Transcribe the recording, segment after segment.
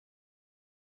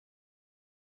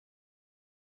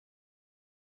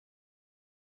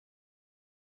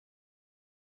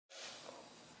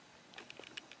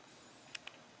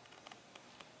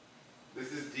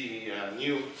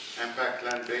new Ampac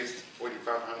land-based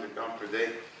 4,500 gallon per day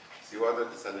seawater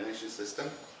desalination system.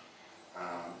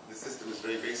 This system is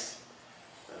very basic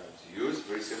to use,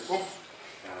 very simple.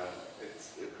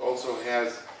 It also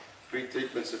has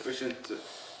pre-treatment sufficient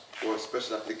for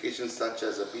special applications such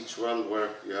as a beach well where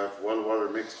you have well water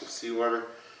mixed with seawater,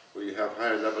 where you have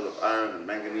higher level of iron and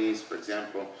manganese, for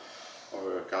example,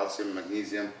 or calcium,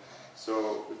 magnesium.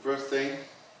 So the first thing,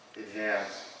 it has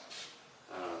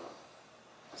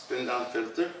a spin-down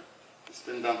filter. The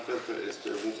spin-down filter is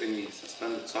to remove any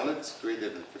suspended solids greater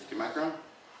than 50 micron.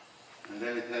 And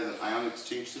then it has an ion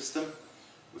exchange system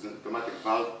with an automatic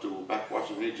valve to backwash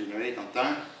and regenerate on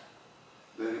time.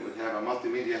 Then it would have a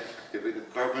multimedia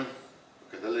activated carbon,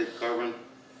 catalytic carbon,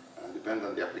 depend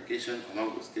on the application,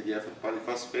 along with KDF and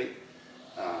polyphosphate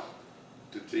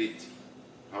to treat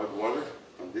hard water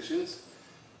conditions.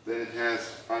 Then it has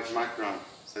 5 micron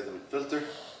sediment filter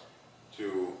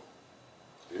to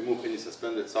remove any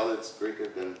suspended solids greater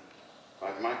than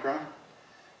 5 micron.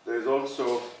 There is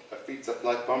also a feed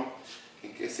supply pump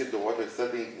in case if the water is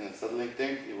settling in a settling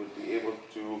tank, it would be able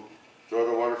to draw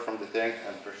the water from the tank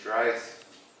and pressurize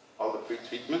all the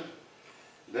pre-treatment.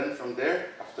 Then from there,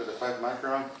 after the 5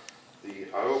 micron, the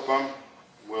RO pump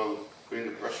will bring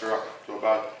the pressure up to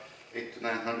about 800 to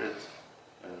 900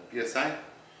 psi,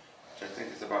 which I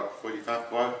think is about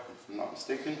 45 bar, if I'm not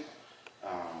mistaken.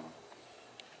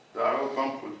 The RO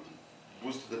pump will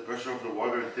boost the pressure of the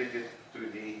water and take it to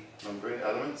the membrane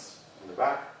elements in the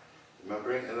back. The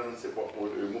membrane elements will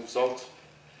remove salt,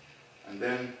 and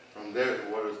then from there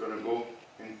the water is going to go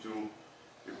into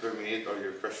your permeate or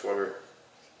your freshwater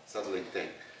settling tank.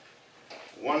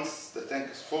 Once the tank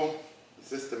is full, the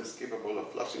system is capable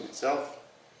of flushing itself.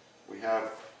 We have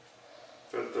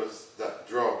filters that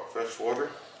draw fresh water,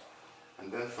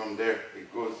 and then from there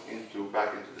it goes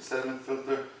back into the sediment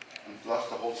filter and flush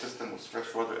the whole system with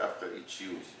fresh water after each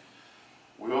use.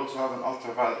 We also have an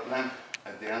ultraviolet lamp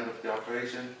at the end of the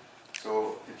operation,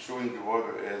 so ensuring the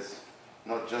water is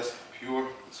not just pure,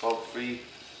 salt-free,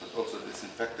 but also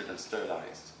disinfected and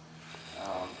sterilized.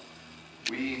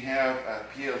 We have a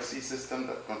Plc system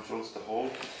that controls the whole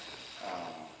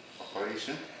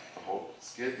operation, the whole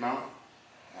skid mount.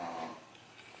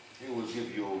 It will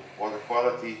give you water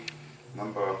quality,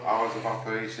 number of hours of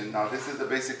operation. Now this is the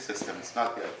basic system, it's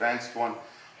not the advanced one.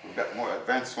 We've got more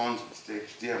advanced ones with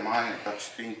stage DMI and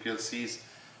touchscreen PLCs.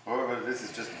 However, this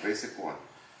is just the basic one.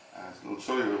 So we'll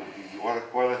show you the water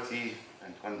quality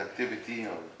and conductivity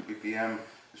or ppm,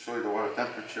 we'll show you the water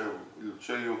temperature, we'll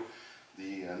show you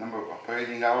the number of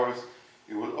operating hours.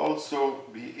 You will also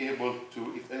be able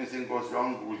to, if anything goes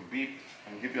wrong, will beep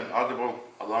and give you an audible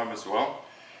alarm as well.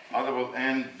 Audible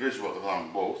and visual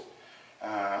alarm both.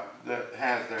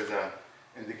 There's an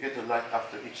indicator light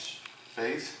after each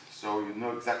phase, so you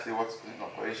know exactly what's in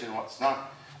operation, what's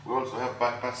not. We also have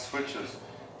bypass switches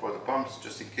for the pumps,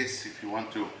 just in case if you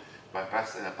want to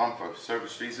bypass in a pump for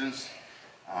service reasons.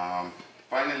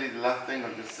 Finally, the last thing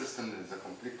on this system is a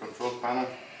complete control panel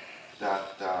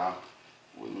that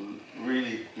will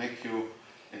really make you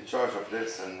in charge of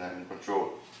this and in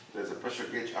control. There's a pressure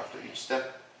gauge after each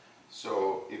step,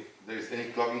 so if there's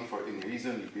any clogging for any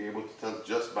reason, you'll be able to tell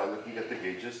just by looking at the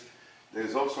gauges.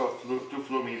 There's also two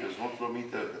flow meters, one flow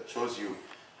meter that shows you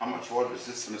how much water the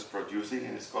system is producing,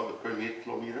 and it's called the permeate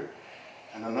flow meter,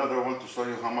 and another one to show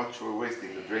you how much we're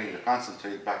wasting, the drain, the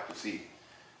concentrate back to sea.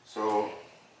 So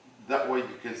that way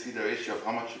you can see the ratio of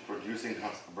how much you're producing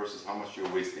versus how much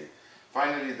you're wasting.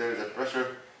 Finally, there is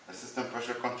a system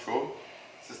pressure control.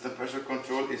 System pressure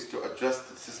control is to adjust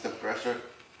the system pressure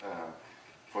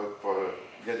for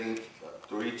getting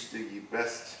to reach the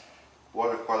best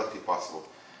water quality possible.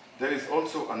 There is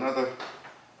also another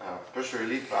pressure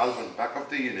relief valve on the back of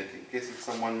the unit. In case if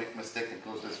someone make a mistake and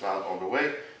close this valve all the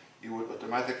way, it would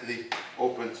automatically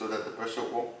open so that the pressure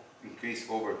won't increase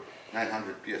over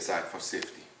 900 psi for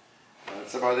safety.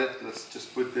 That's about it. Let's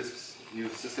just put this new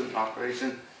system in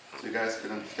operation so you guys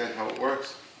can understand how it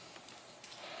works.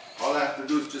 All I have to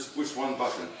do is just push one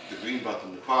button, the green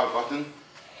button, the power button.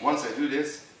 Once I do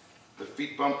this, the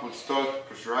feed pump will start,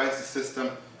 pressurize the system,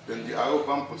 then the RO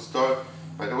pump will start.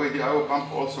 By the way, the RO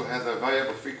pump also has a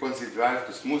variable frequency drive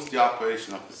to smooth the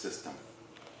operation of the system.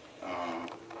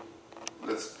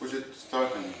 Let's push it to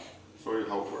start and show you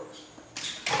how it works.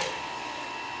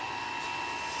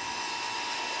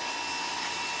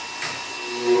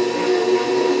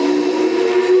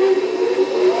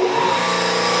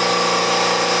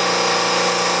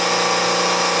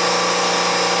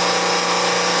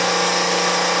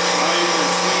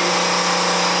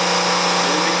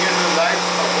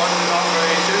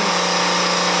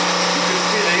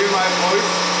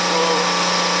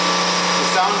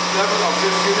 Sound level of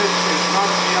this unit is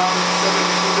not beyond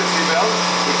 72 decibel,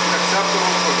 which is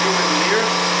acceptable for human ear,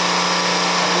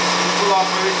 and it's in full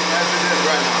operation as it is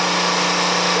right now.